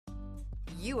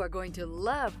You are going to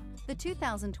love the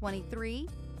 2023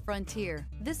 Frontier.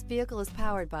 This vehicle is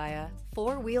powered by a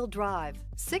 4-wheel drive,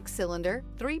 6-cylinder,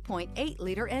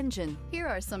 3.8-liter engine. Here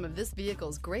are some of this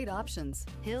vehicle's great options: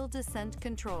 hill descent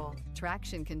control,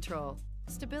 traction control,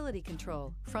 stability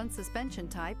control, front suspension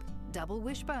type, double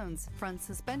wishbones, front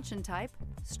suspension type,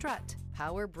 strut,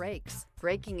 power brakes,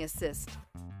 braking assist.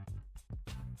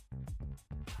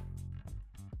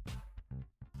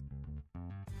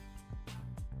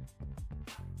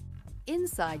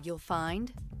 Inside you'll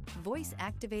find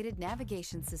voice-activated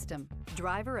navigation system,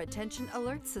 driver attention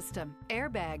alert system,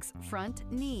 airbags, front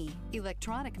knee,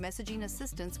 electronic messaging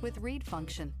assistance with read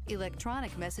function,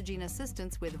 electronic messaging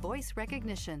assistance with voice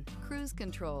recognition, cruise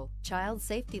control, child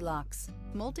safety locks,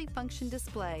 multifunction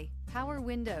display, power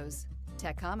windows,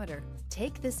 tachometer.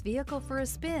 Take this vehicle for a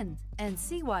spin and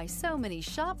see why so many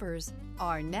shoppers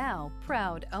are now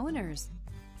proud owners.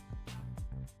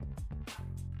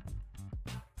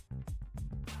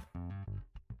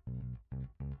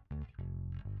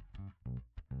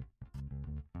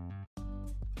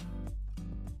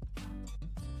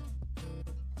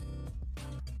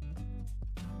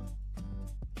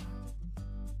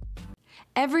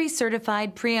 Every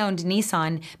certified pre-owned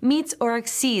Nissan meets or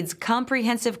exceeds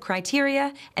comprehensive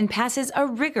criteria and passes a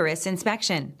rigorous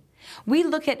inspection. We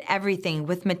look at everything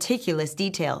with meticulous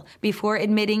detail before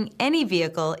admitting any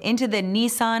vehicle into the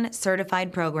Nissan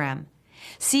Certified program.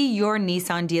 See your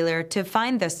Nissan dealer to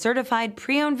find the certified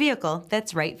pre-owned vehicle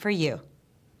that's right for you.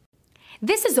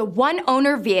 This is a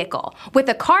one-owner vehicle with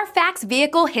a CARFAX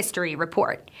Vehicle History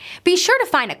Report. Be sure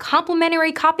to find a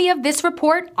complimentary copy of this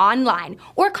report online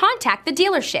or contact the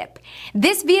dealership.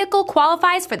 This vehicle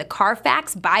qualifies for the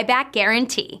CARFAX Buyback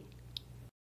Guarantee.